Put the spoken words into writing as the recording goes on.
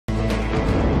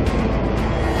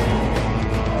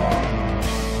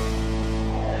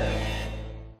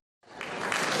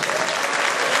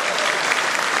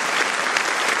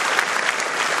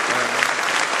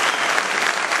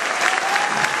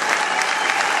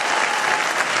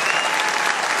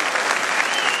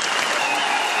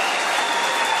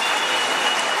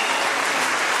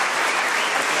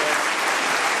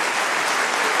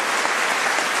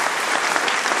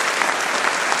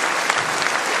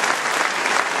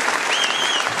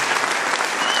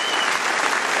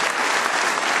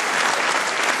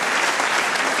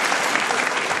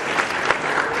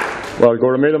Well,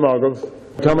 go to meet him, Agov.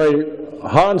 Come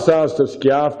Hans asked us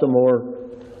after more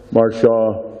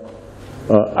Marshaw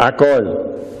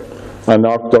Acoil and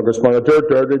Octogus Monitor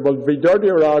dirty. Well, be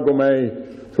dirty or Ago may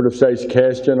sort of says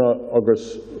question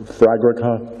August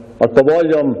Fragrika. At the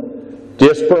volume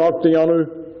Desperate Dianu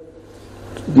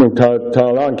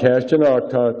Talan question or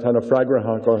Tana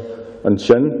Fragrika and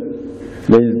Shin.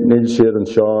 Neil Shade and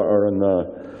Shaw are in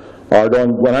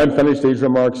Ardon. When I'm finished these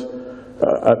remarks,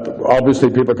 obviously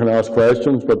people can ask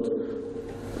questions, but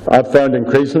I've found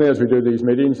increasingly as we do these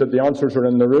meetings that the answers are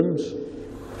in the rooms.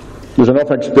 There's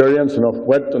enough experience, enough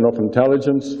wit, enough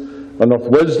intelligence, enough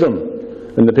wisdom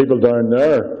in the people down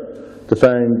there to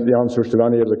find the answers to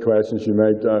any of the questions you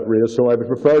might raise. So I would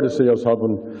prefer to see us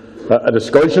having a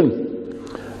discussion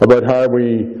about how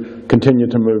we continue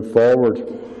to move forward.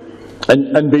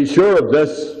 And be sure of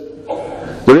this,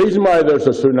 the reason why there's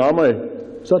a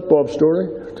tsunami, is that Bob's story?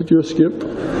 Did you escape?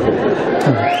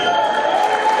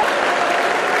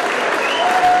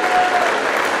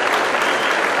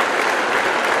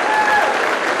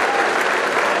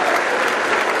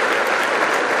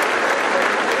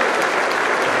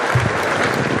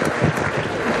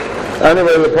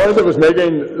 Anyway, the point I was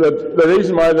making, that the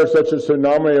reason why there's such a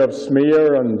tsunami of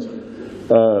smear and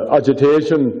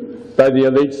agitation by the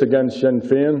elites against Sinn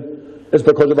Féin is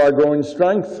because of our growing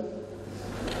strength.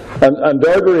 And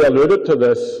Gerry alluded to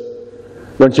this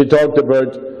when she talked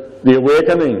about the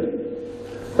awakening.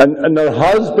 And there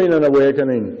has been an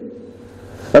awakening.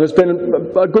 And it's been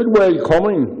a good way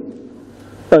coming.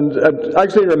 And it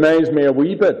actually reminds me a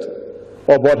wee bit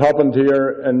of what happened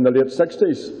here in the late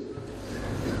 60s.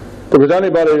 Because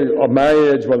anybody of my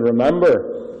age will remember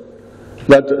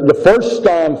that the first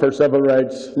stand for civil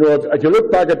rights, you know, if you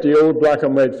look back at the old black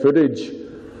and white footage,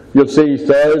 you'll see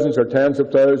thousands or tens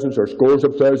of thousands or scores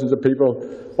of thousands of people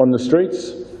on the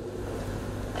streets.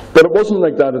 But it wasn't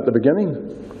like that at the beginning.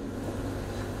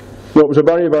 You know, it was a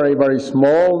very, very, very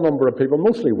small number of people,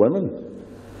 mostly women.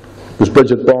 It was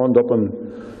Bridget Bond up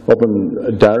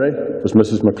in Derry, it was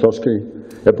Mrs.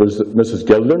 McCluskey, it was Mrs.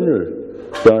 Gildernew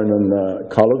down in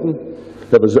Culloden,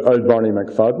 it was old Barney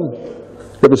McFadden.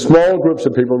 There were small groups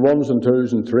of people, ones and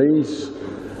twos and threes,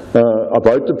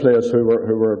 about the place who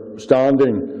were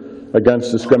standing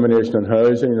against discrimination in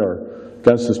housing or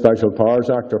against the Special Powers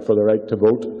Act or for the right to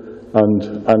vote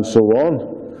and so on.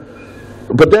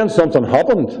 But then something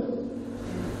happened,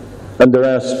 and the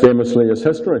rest famously is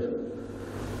history.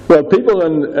 Well, people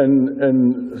in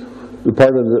the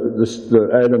part of the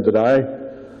island that I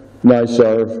now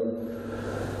serve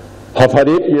have had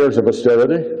 8 years of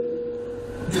austerity.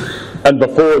 And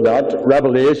before that,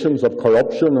 revelations of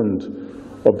corruption and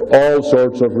of all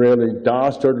sorts of really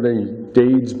dastardly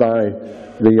deeds by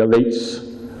the elites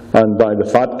and by the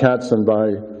fat cats and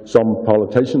by some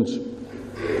politicians.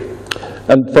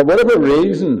 And for whatever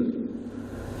reason,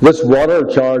 this water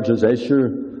charges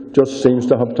issue just seems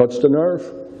to have touched a nerve.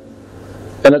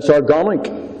 And it's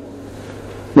organic.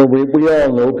 You know, we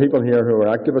all know, people here who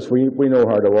are activists, we know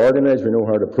how to organise, we know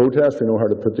how to protest, we know how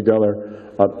to put together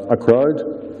a crowd.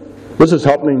 This is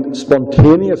happening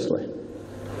spontaneously.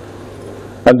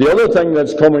 And the other thing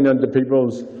that's coming into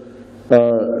people's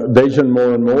vision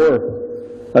more and more,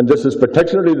 and this is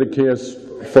particularly the case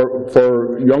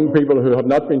for young people who have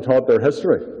not been taught their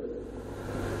history,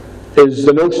 is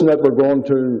the notion that we're going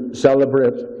to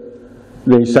celebrate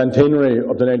the centenary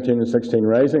of the 1916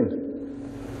 Rising.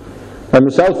 And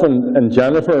myself and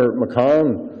Jennifer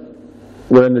McCann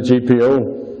were in the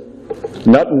GPO,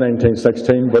 not in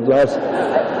 1916, but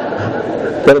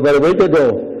about a week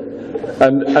ago,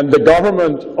 and the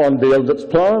government unveiled its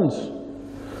plans,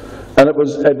 and it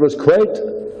was quite.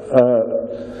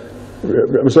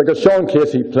 It was like a Sean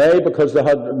Casey play, because they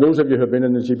had, those of you who have been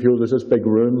in the GPO, there's this big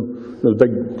room, this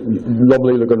big,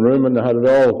 lovely looking room, and they had it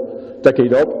all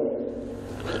dickied up.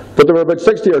 But there were about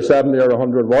 60 or 70 or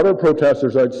 100 water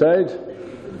protesters outside.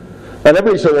 And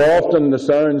every so often the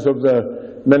sounds of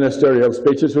the ministerial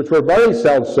speeches, which were very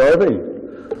self-serving,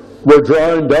 were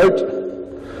drowned out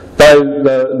by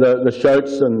the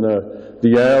shouts and the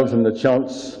yells and the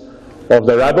chants of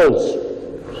the rebels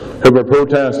who were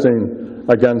protesting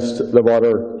against the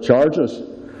water charges.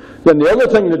 Then the other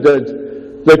thing they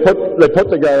did, they put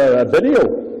together a video.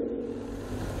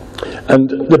 And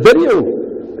the video,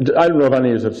 I don't know if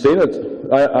any of you have seen it.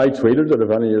 I tweeted it if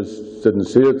any of you didn't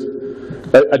see it.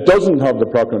 It doesn't have the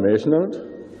proclamation in it.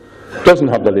 It doesn't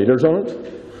have the leaders on it.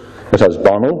 It has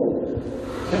Bono.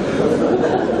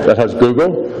 It has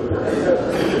Google.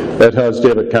 It has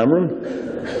David Cameron.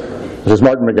 It has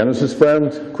Martin McGuinness's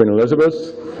friend, Queen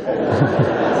Elizabeth.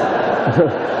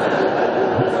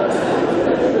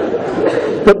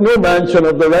 But no mention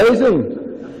of the Rising.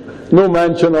 no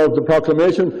mention of the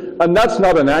proclamation, and that's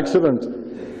not an accident,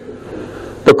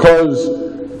 because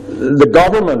the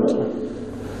government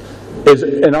is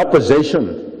in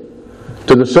opposition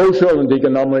to the social and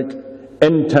economic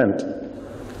intent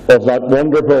of that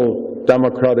wonderful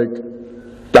democratic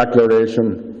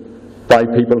declaration by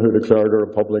people who declared a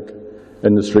republic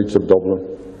in the streets of Dublin.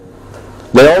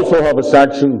 They also have a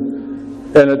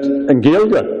section in it in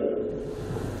Gaeilge.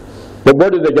 But where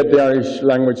did they get the Irish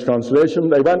language translation?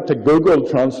 They went to Google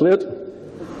Translate.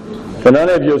 And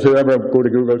any of you who ever go to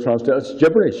Google Translate, it's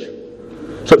gibberish.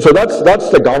 So that's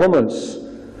the government's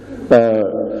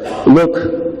look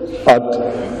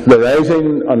at the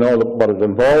rising and all what it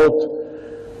involved.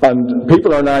 And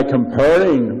people are now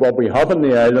comparing what we have in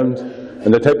the island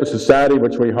and the type of society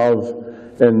which we have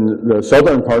in the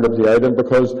southern part of the island,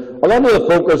 because a lot of the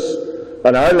focus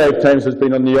in our lifetimes has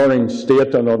been on the Orange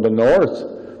State and on the north.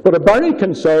 But a very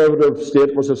conservative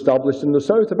state was established in the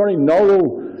south, a very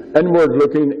narrow,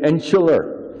 inward-looking,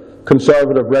 insular,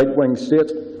 conservative right-wing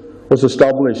state was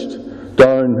established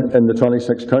down in the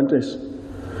 26 counties.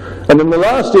 And in the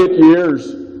last 8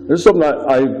 years, this is something that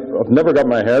I've never got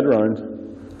my head around,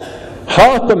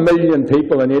 500,000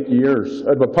 people in 8 years,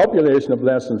 out of a population of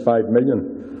less than 5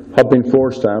 million, have been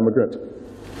forced to emigrate.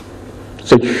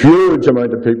 It's a huge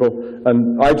amount of people,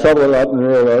 and I travel a lot in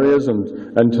rural areas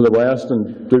and into the west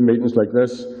and do meetings like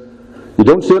this. You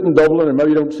don't see it in Dublin, and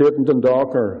maybe you don't see it in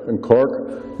Dundalk or in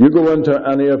Cork. You go into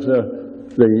any of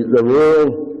the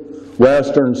rural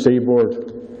western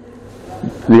seaboard,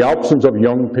 the absence of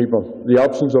young people, the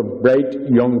absence of bright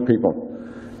young people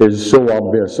is so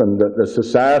obvious, and the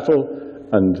societal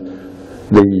and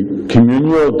the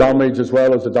communal damage, as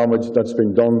well as the damage that's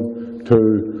been done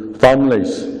to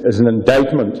families, is an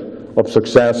indictment of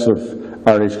successive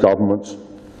Irish governments.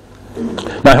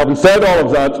 Now, having said all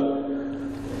of that,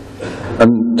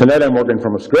 and tonight I'm working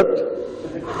from a script,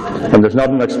 and there's not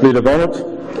an expletive on it,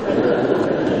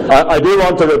 I do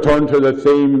want to return to the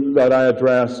theme that I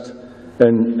addressed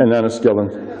in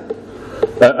Enniskillen.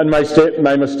 And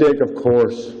my mistake, of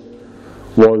course,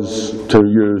 was to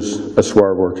use a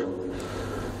swear word.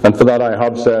 And for that I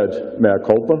have said, mea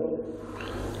culpa.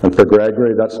 And for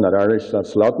Gregory, that's not Irish,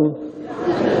 that's Latin.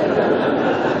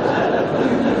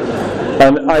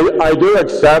 And I do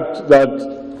accept that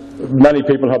many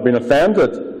people have been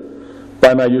offended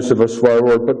by my use of a swear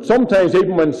word, but sometimes,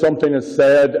 even when something is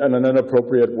said in an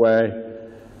inappropriate way,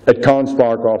 it can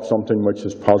spark off something which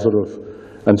is positive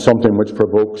and something which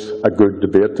provokes a good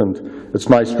debate. And it's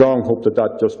my strong hope that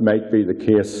that just might be the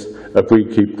case if we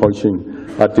keep pushing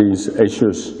at these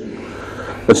issues.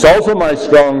 It's also my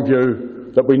strong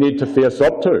view that we need to face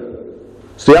up to.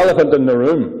 It's the elephant in the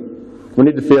room. We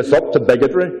need to face up to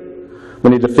bigotry. We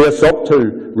need to face up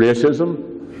to racism,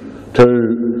 to,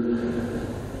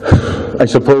 I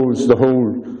suppose, the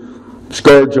whole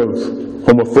scourge of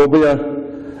homophobia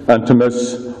and to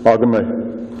misogamy.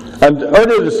 And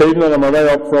earlier this evening, on my way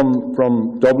up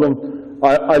from Dublin,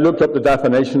 I looked up the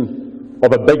definition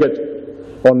of a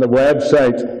bigot on the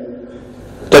website,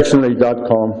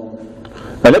 dictionary.com.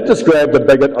 And it described a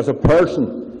bigot as a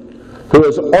person who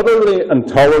is utterly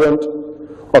intolerant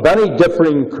of any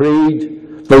differing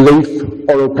creed, belief,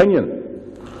 or opinion.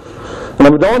 And I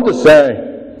went on to say,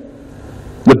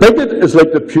 the bigot is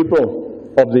like the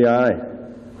pupil of the eye.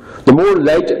 The more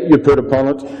light you put upon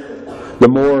it, the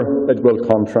more it will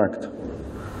contract.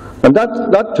 And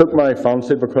that took my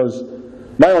fancy, because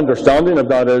my understanding of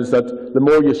that is that the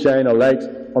more you shine a light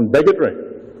on bigotry,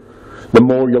 the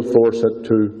more you'll force it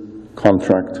to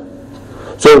contract.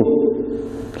 So,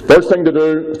 first thing to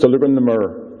do is to look in the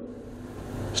mirror.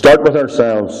 Start with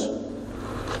ourselves.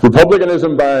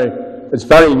 Republicanism, by its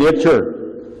very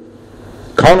nature,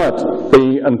 cannot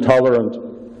be intolerant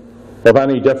of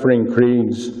any differing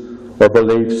creeds or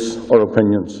beliefs or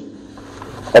opinions.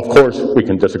 Of course, we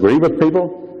can disagree with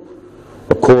people.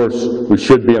 Of course, we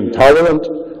should be intolerant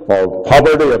of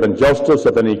poverty, of injustice,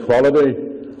 of inequality,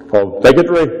 of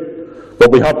bigotry, but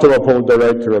we have to uphold the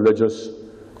right to religious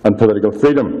and political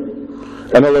freedom.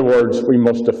 In other words, we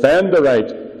must defend the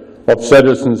right of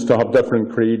citizens to have different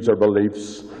creeds or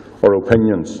beliefs or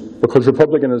opinions, because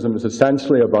republicanism is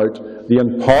essentially about the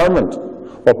empowerment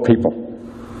of people.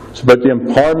 It's about the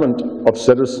empowerment of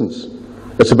citizens.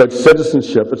 It's about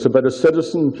citizenship. It's about a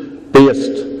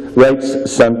citizen-based,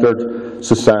 rights-centred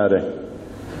society.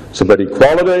 It's about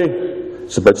equality,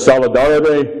 it's about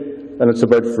solidarity, and it's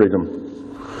about freedom.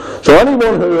 So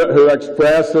anyone who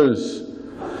expresses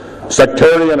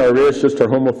sectarian or racist or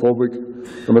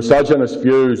homophobic or misogynist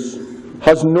views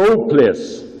has no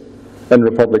place in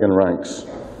Republican ranks.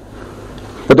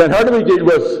 But then how do we deal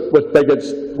with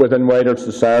bigots within wider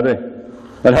society?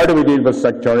 And how do we deal with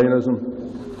sectarianism?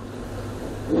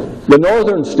 The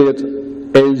northern state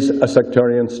is a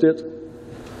sectarian state.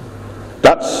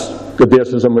 That's the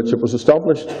basis on which it was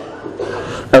established.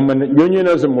 And when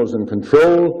unionism was in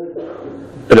control,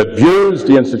 it abused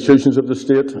the institutions of the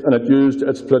state and it used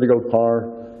its political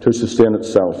power to sustain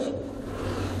itself.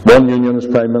 One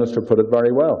unionist Prime Minister put it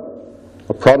very well: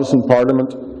 a Protestant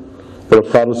Parliament for a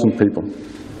Protestant people.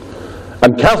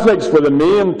 And Catholics were the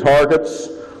main targets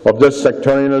of this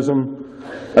sectarianism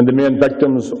and the main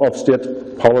victims of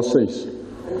state policies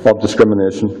of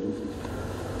discrimination.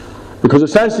 Because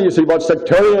essentially, you see, what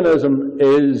sectarianism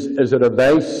is a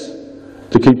device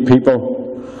to keep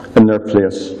people in their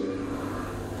place.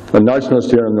 And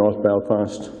nationalists here in North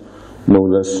Belfast know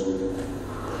this.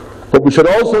 But we should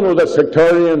also know that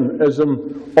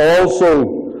sectarianism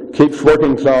also keeps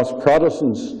working class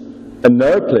Protestants in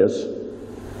their place.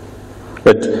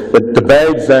 It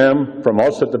divides them from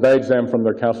us, it divides them from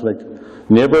their Catholic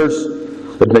neighbours,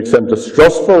 it makes them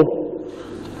distrustful,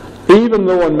 even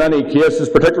though in many cases,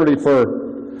 particularly for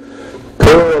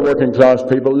poorer working class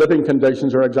people, living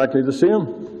conditions are exactly the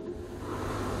same.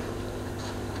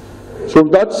 So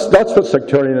that's what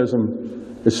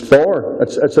sectarianism is for.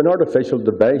 It's an artificial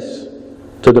device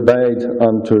to divide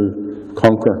and to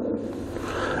conquer.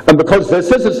 And because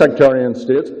this is a sectarian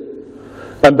state,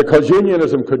 and because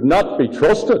unionism could not be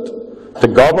trusted to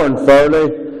govern fairly,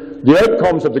 the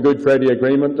outcomes of the Good Friday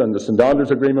Agreement and the St Andrews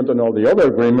Agreement and all the other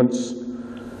agreements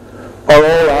are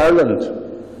all Ireland.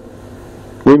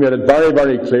 We made it very,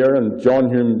 very clear, and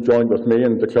John Hume joined with me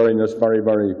in declaring this very,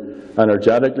 very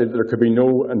energetically, that there could be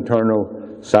no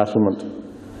internal settlement.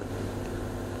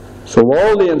 So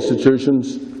all the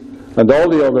institutions and all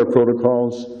the other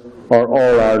protocols are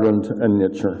all Ireland in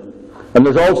nature. And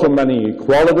there's also many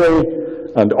equality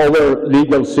and other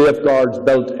legal safeguards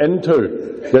built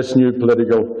into this new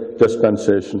political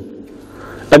dispensation.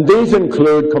 And these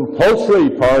include compulsory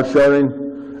power sharing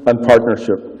and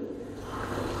partnership.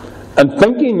 And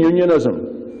thinking unionism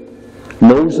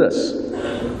knows this.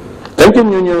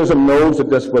 Thinking unionism knows that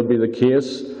this will be the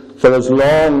case for as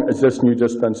long as this new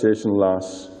dispensation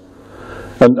lasts.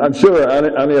 And I'm sure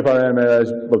any of our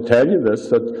MLAs will tell you this,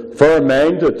 that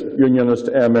fair-minded unionist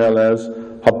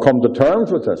MLAs have come to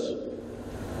terms with this.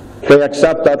 They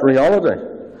accept that reality,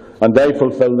 and they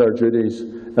fulfil their duties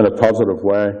in a positive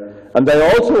way. And they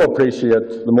also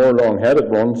appreciate, the more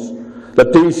long-headed ones,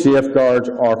 that these safeguards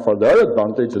are for their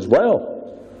advantage as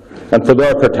well, and for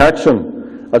their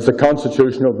protection as the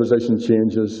constitutional position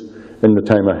changes in the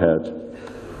time ahead.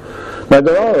 Now,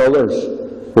 there are others,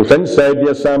 both inside the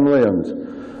Assembly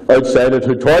and outside it,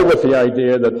 who toy with the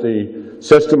idea that the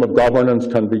system of governance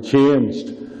can be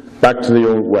changed back to the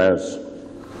old ways.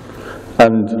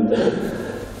 And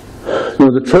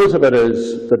the truth of it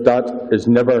is that that is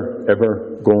never,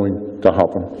 ever going to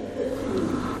happen.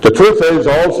 The truth is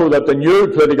also that the new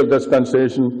political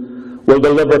dispensation will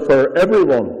deliver for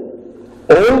everyone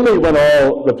only when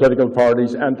all the political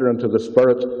parties enter into the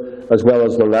spirit as well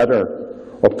as the letter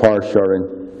of power sharing.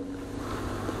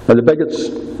 And the bigots,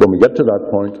 when we get to that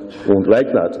point, won't like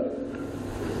that.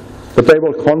 But they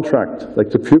will contract, like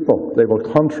the pupil, they will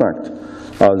contract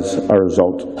as a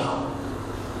result.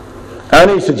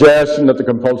 Any suggestion that the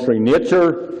compulsory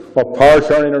nature of power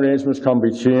sharing arrangements can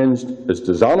be changed is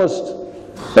dishonest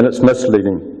and it's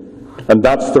misleading. And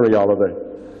that's the reality.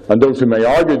 And those who may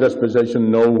argue this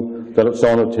position know that it's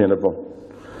unattainable.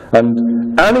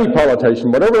 And any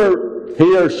politician, whatever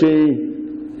he or she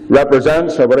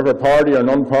represents, or whatever party or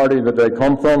non-party that they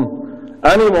come from,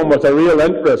 anyone with a real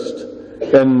interest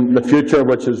in the future,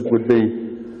 which would be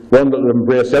one that will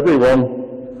embrace everyone,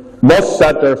 must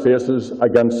set their faces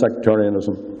against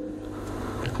sectarianism.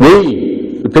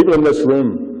 We, the people in this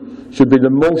room, should be the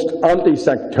most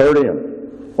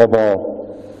anti-sectarian of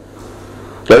all.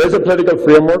 There is a political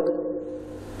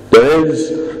framework, there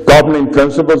is governing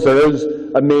principles, there is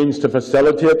a means to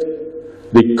facilitate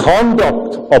the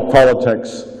conduct of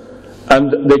politics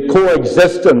and the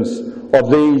coexistence of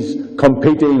these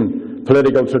competing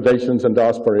political traditions and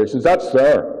aspirations. That's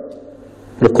there.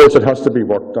 But of course it has to be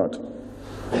worked at.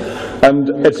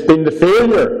 And it's been the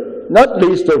failure, not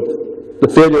least of the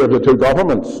failure of the two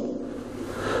governments,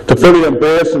 to fully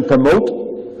embrace and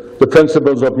promote the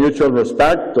principles of mutual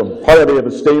respect, of polity of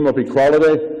esteem, of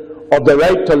equality, of the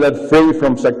right to live free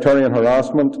from sectarian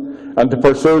harassment, and to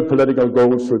pursue political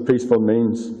goals through peaceful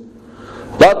means.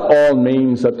 That all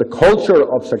means that the culture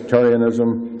of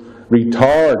sectarianism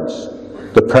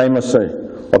retards the primacy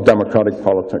of democratic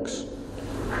politics.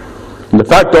 And the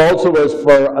fact also is,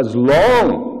 for as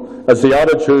long as the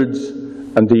attitudes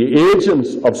and the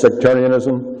agents of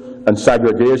sectarianism and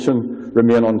segregation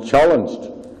remain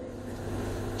unchallenged.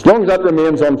 As long as that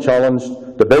remains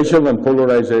unchallenged, division and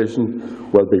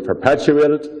polarisation will be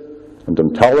perpetuated, and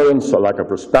intolerance, a lack of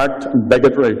respect, and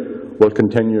bigotry will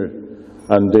continue,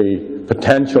 and the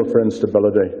potential for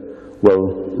instability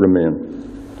will remain.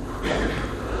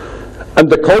 And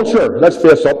the culture, let's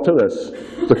face up to this,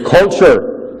 the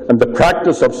culture and the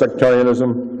practice of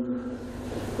sectarianism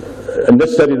in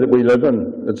this city that we live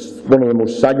in, it's one of the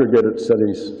most segregated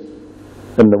cities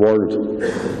in the world.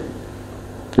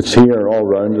 It's here all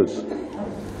around us.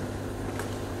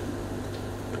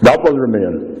 That will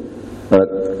remain, and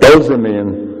it does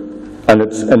remain, and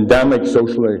it's endemic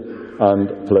socially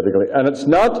and politically. And it's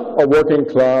not a working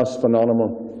class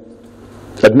phenomenon.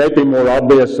 It may be more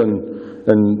obvious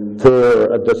in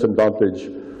poor and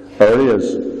disadvantaged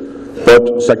areas,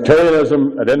 but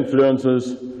sectarianism, it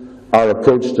influences our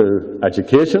approach to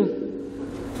education,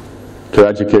 to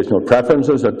educational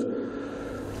preferences. It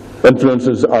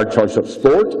influences our choice of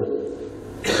sport.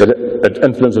 It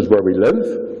influences where we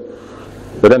live.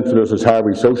 It influences how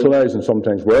we socialise, and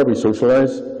sometimes where we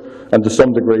socialise, and to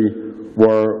some degree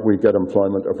where we get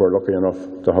employment if we're lucky enough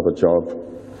to have a job.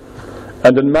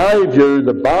 And in my view,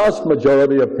 the vast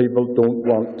majority of people don't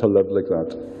want to live like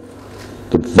that.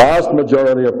 The vast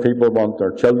majority of people want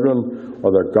their children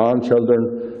or their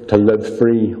grandchildren to live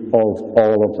free of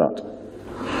all of that.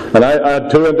 And I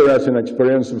had two interesting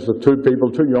experiences with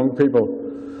two young people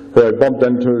who I bumped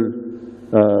into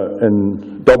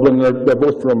in Dublin. They're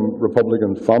both from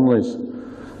Republican families.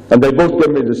 And they both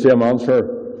gave me the same answer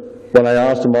when I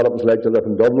asked them what it was like to live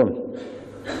in Dublin.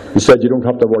 He said, you don't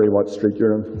have to worry what street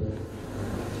you're in.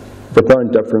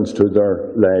 Profound difference to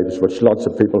their lives, which lots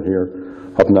of people here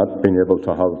have not been able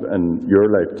to have in your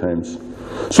lifetimes.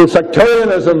 So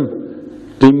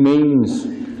sectarianism demeans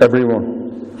everyone.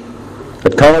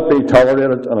 It cannot be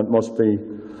tolerated, and it must be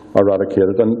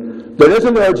eradicated. And there is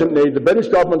an urgent need. The British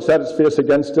government set its face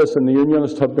against this, and the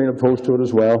Unionists have been opposed to it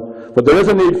as well. But there is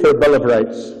a need for a Bill of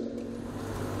Rights.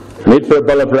 A need for a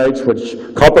Bill of Rights which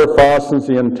copper fastens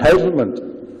the entitlement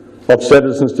of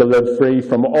citizens to live free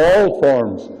from all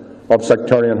forms of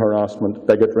sectarian harassment,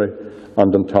 bigotry,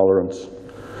 and intolerance.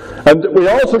 And we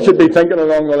also should be thinking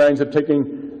along the lines of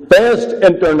taking best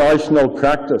international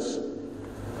practice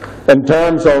in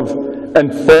terms of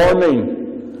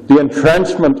informing the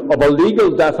entrenchment of a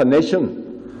legal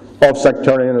definition of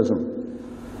sectarianism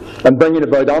and bringing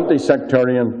about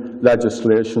anti-sectarian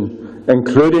legislation,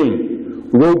 including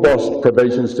robust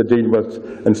provisions to deal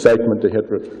with incitement to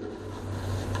hatred.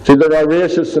 See, there are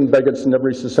racists and bigots in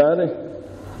every society,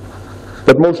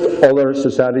 but most other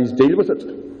societies deal with it.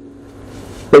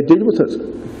 They deal with it.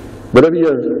 Whatever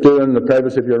you do in the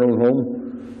privacy of your own home,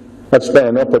 that's fair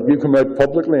enough, but you come out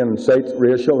publicly and incite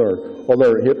racial or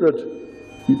other hatred,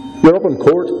 you're up in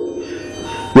court.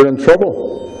 You're in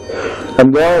trouble.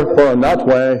 And therefore, in that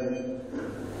way,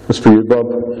 it's for you,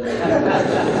 Bob.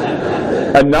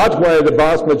 In that way, the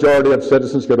vast majority of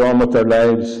citizens get on with their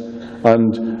lives,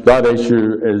 and that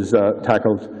issue is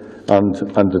tackled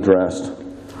and addressed.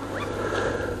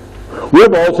 We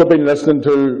have also been listening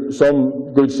to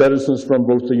some good citizens from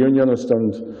both the Unionist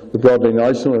and the broadly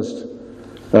nationalist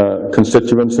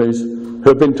constituencies who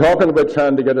have been talking about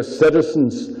trying to get a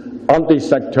citizens'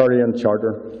 anti-sectarian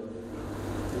charter,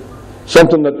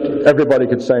 something that everybody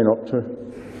could sign up to,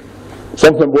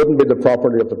 something that wouldn't be the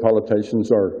property of the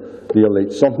politicians or the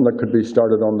elite, something that could be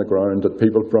started on the ground that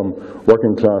people from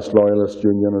working class, loyalist,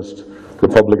 unionist,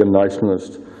 Republican,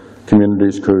 nationalist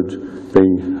communities could be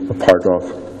a part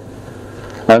of.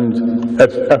 And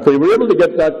if we were able to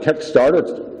get that kick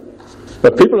started,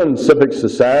 the people in civic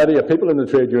society, the people in the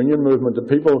trade union movement, the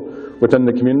people within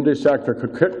the community sector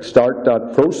could kick start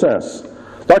that process,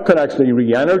 that could actually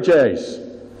re-energise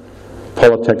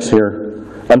politics here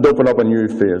and open up a new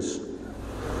phase.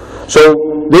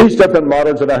 So these different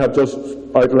matters that I have just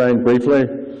outlined briefly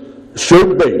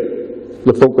should be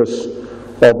the focus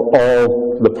of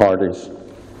all the parties.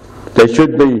 They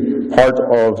should be part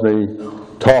of the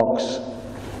talks.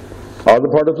 Are they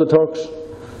part of the talks?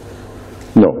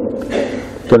 No,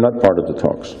 they're not part of the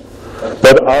talks.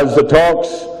 But as the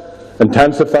talks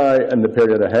intensify in the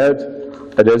period ahead,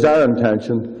 it is our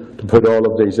intention to put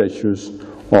all of these issues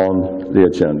on the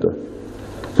agenda.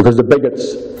 Because the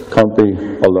bigots can't be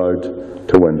allowed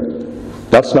to win.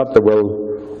 That's not the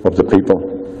will of the people.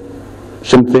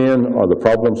 Sinn Féin are the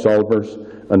problem solvers,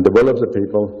 and the will of the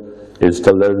people is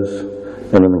to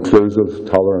live in an inclusive,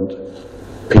 tolerant,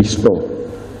 peaceful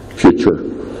future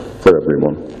for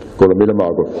everyone. Go to Mila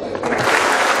Margaret.